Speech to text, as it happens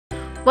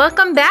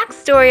Welcome back,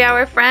 Story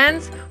Hour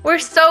friends. We're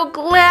so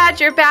glad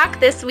you're back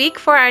this week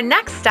for our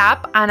next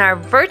stop on our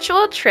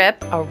virtual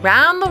trip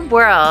around the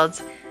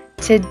world.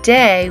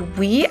 Today,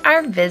 we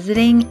are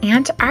visiting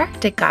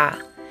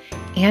Antarctica.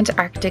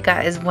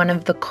 Antarctica is one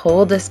of the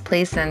coldest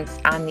places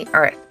on the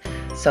Earth,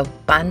 so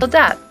bundle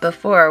up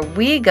before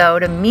we go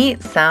to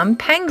meet some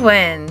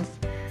penguins.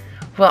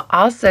 We'll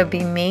also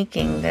be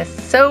making this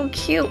so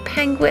cute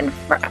penguin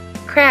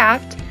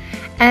craft,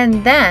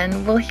 and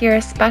then we'll hear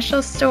a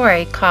special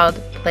story called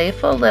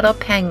Playful Little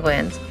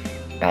Penguins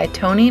by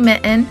Tony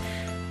Mitton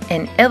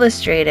and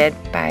illustrated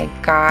by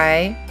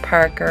Guy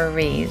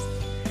Parker-Rees.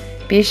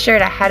 Be sure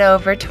to head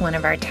over to one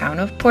of our Town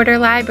of Porter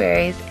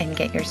libraries and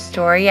get your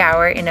story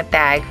hour in a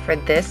bag for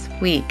this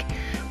week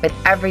with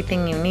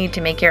everything you need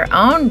to make your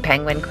own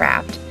penguin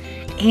craft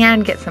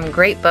and get some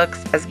great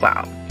books as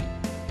well.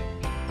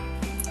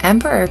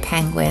 Emperor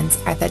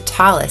penguins are the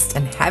tallest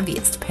and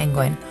heaviest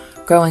penguin,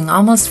 growing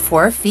almost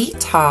 4 feet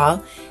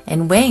tall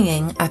and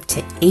weighing up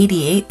to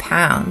 88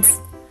 pounds.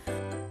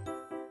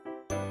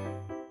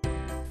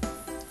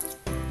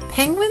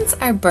 Penguins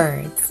are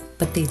birds,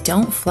 but they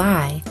don't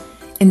fly.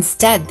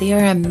 Instead, they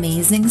are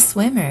amazing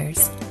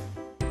swimmers.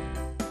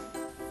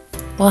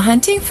 While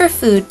hunting for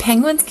food,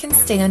 penguins can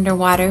stay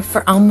underwater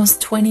for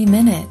almost 20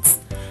 minutes.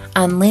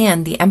 On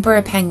land, the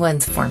emperor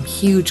penguins form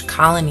huge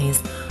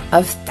colonies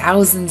of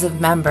thousands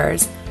of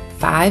members,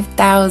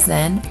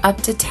 5,000 up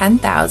to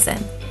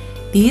 10,000.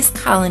 These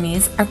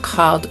colonies are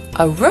called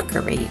a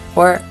rookery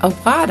or a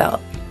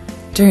wattle.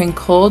 During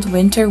cold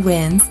winter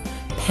winds,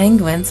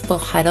 penguins will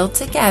huddle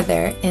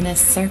together in a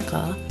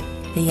circle.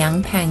 The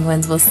young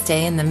penguins will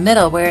stay in the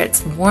middle where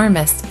it's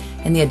warmest,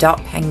 and the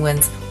adult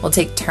penguins will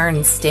take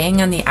turns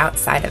staying on the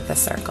outside of the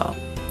circle.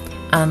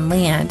 On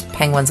land,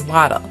 penguins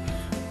waddle,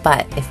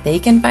 but if they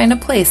can find a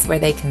place where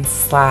they can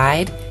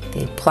slide,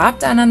 they plop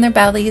down on their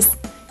bellies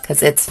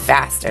because it's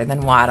faster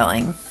than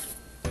waddling.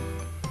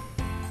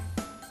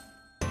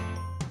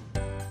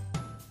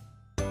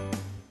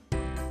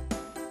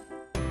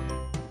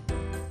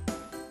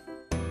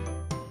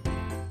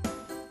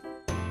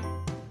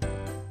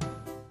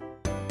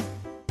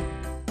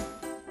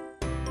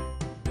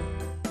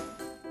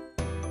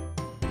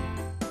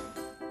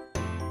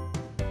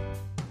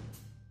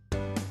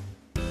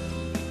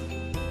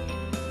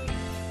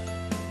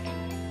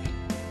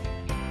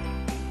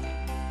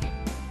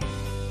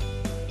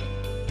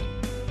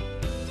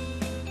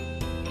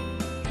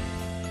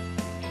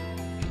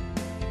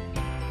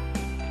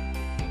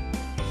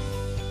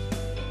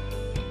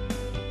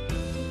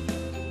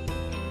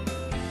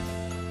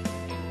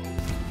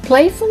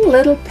 Playful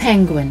Little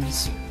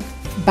Penguins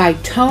by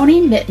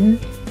Tony Mitton,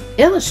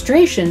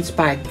 illustrations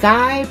by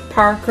Guy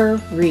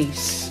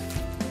Parker-Rees.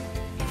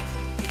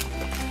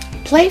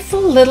 Playful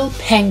little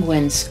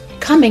penguins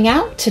coming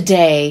out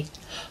today,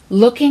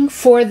 looking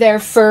for their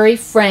furry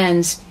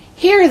friends.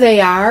 Here they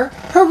are,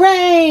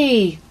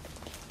 hooray!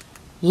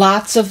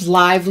 Lots of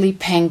lively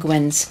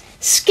penguins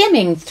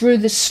skimming through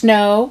the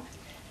snow,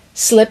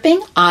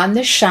 slipping on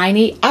the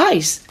shiny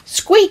ice,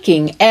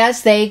 squeaking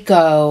as they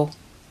go.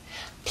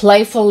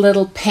 Playful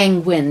little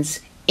penguins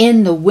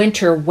in the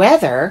winter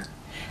weather.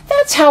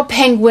 That's how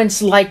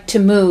penguins like to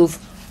move,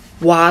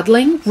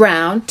 waddling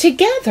round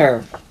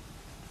together.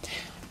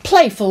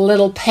 Playful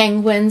little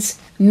penguins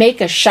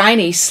make a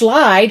shiny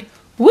slide.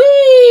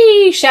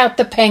 Whee! Shout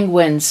the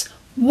penguins.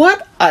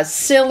 What a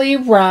silly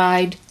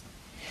ride.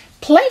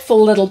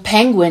 Playful little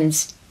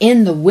penguins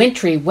in the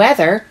wintry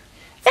weather.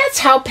 That's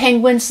how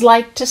penguins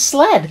like to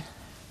sled,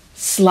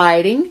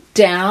 sliding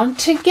down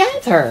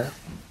together.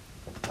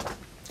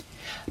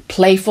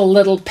 Playful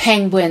little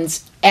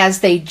penguins, as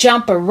they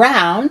jump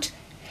around,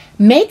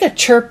 make a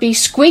chirpy,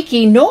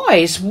 squeaky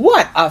noise.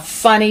 What a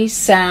funny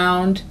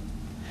sound!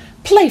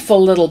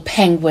 Playful little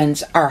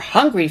penguins are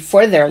hungry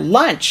for their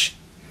lunch.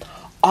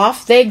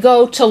 Off they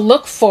go to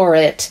look for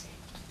it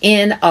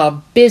in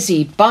a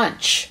busy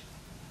bunch.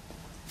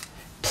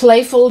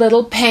 Playful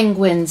little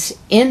penguins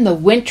in the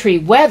wintry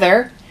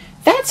weather.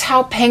 That's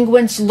how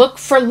penguins look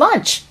for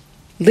lunch,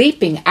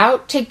 leaping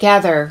out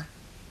together.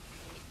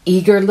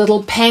 Eager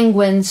little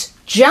penguins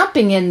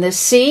jumping in the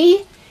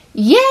sea.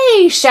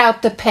 Yay!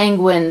 Shout the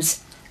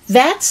penguins.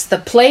 That's the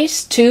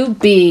place to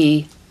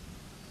be.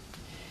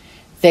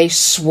 They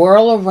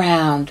swirl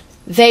around.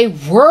 They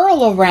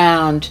whirl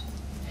around.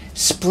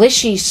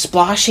 Splishy,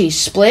 sploshy,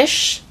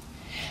 splish.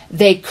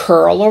 They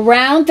curl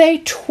around. They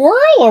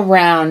twirl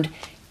around,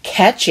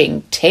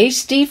 catching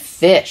tasty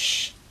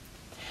fish.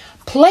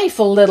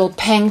 Playful little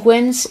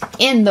penguins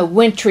in the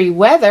wintry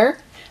weather.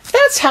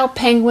 That's how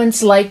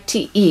penguins like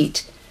to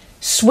eat,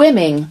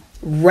 swimming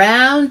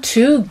round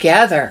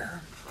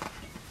together.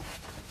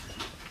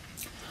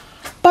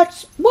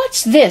 But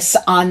what's this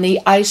on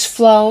the ice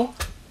floe?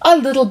 A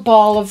little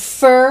ball of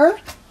fur?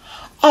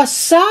 A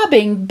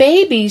sobbing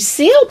baby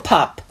seal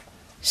pup.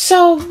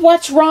 So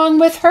what's wrong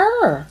with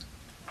her?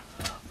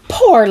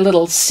 Poor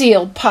little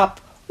seal pup,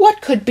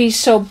 what could be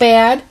so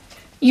bad?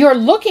 You're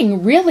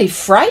looking really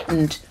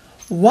frightened.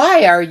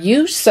 Why are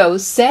you so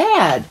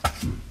sad?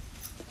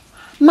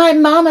 My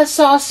mama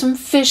saw some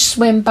fish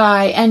swim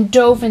by and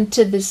dove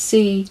into the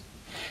sea.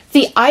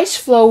 The ice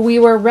floe we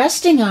were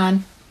resting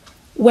on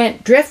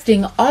went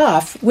drifting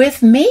off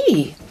with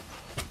me.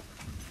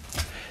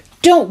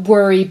 Don't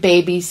worry,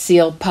 baby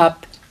seal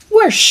pup.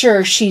 We're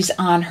sure she's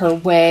on her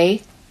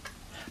way.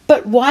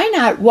 But why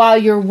not, while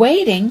you're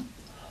waiting,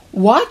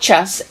 watch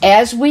us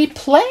as we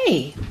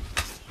play?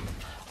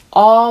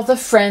 All the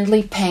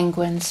friendly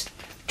penguins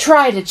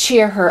try to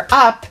cheer her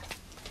up.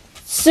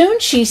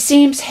 Soon she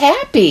seems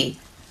happy,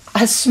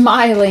 a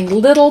smiling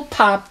little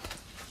pup.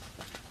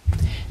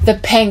 The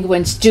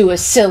penguins do a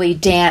silly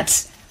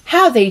dance.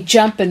 How they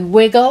jump and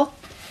wiggle.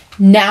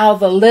 Now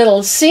the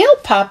little seal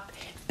pup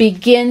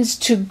begins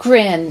to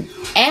grin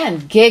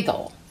and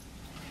giggle.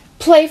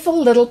 Playful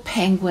little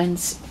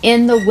penguins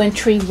in the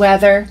wintry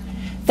weather.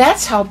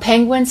 That's how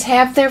penguins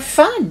have their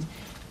fun,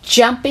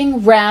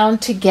 jumping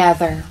round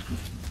together.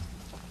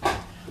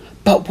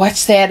 But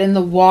what's that in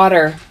the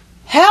water?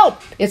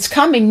 Help! It's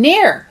coming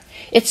near.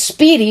 It's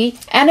speedy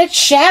and it's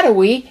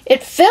shadowy.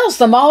 It fills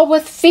them all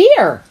with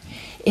fear.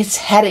 It's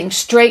heading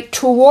straight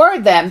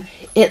toward them.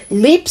 It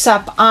leaps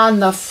up on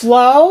the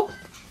floe.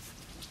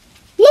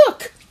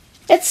 Look,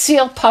 it's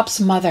Seal Pup's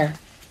mother.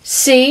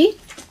 See,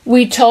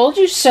 we told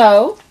you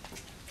so.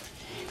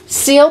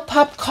 Seal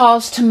Pup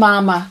calls to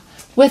Mama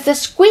with a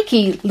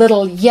squeaky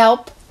little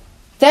yelp.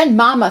 Then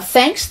Mama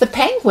thanks the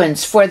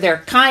penguins for their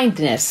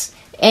kindness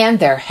and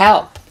their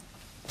help.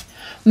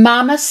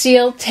 Mama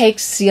Seal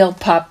takes Seal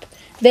Pup.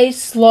 They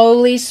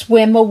slowly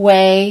swim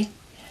away.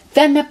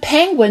 Then the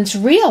penguins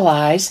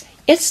realize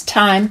it's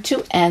time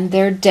to end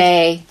their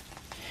day.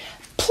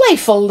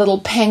 Playful little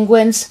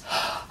penguins,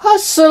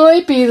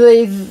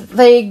 sleepy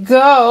they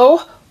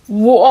go,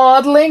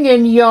 waddling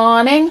and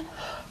yawning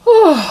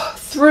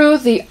through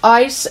the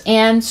ice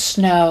and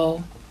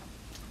snow.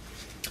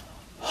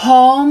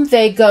 Home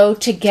they go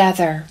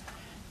together,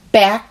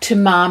 back to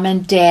Mom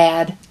and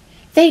Dad.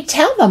 They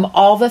tell them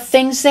all the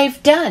things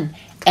they've done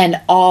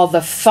and all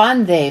the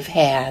fun they've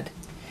had.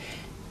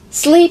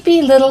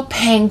 Sleepy little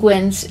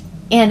penguins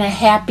in a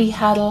happy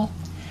huddle.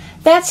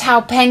 That's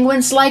how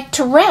penguins like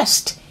to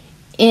rest,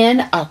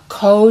 in a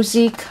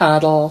cozy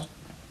cuddle.